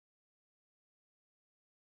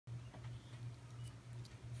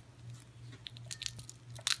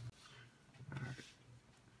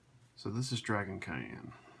So this is Dragon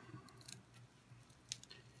Cayenne,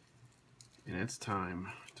 and it's time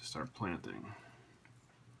to start planting.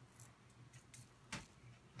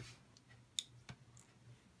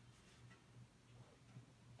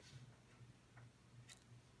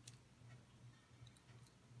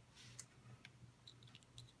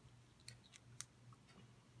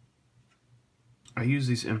 I use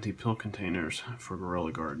these empty pill containers for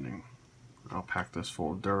guerrilla gardening. I'll pack this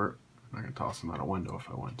full of dirt. I can toss them out a window if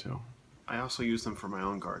I want to. I also use them for my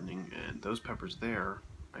own gardening, and those peppers there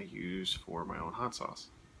I use for my own hot sauce.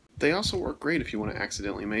 They also work great if you want to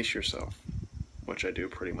accidentally mace yourself, which I do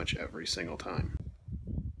pretty much every single time.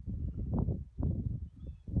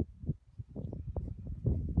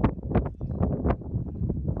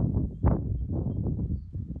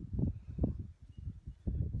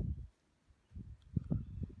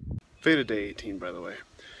 VEDA day 18, by the way.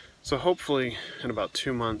 So hopefully in about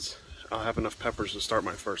 2 months I'll have enough peppers to start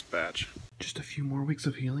my first batch. Just a few more weeks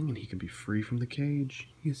of healing and he can be free from the cage.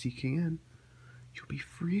 Yes, he can. You'll be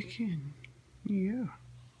free again. Yeah.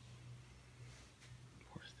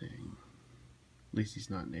 Poor thing. At least he's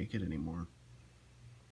not naked anymore.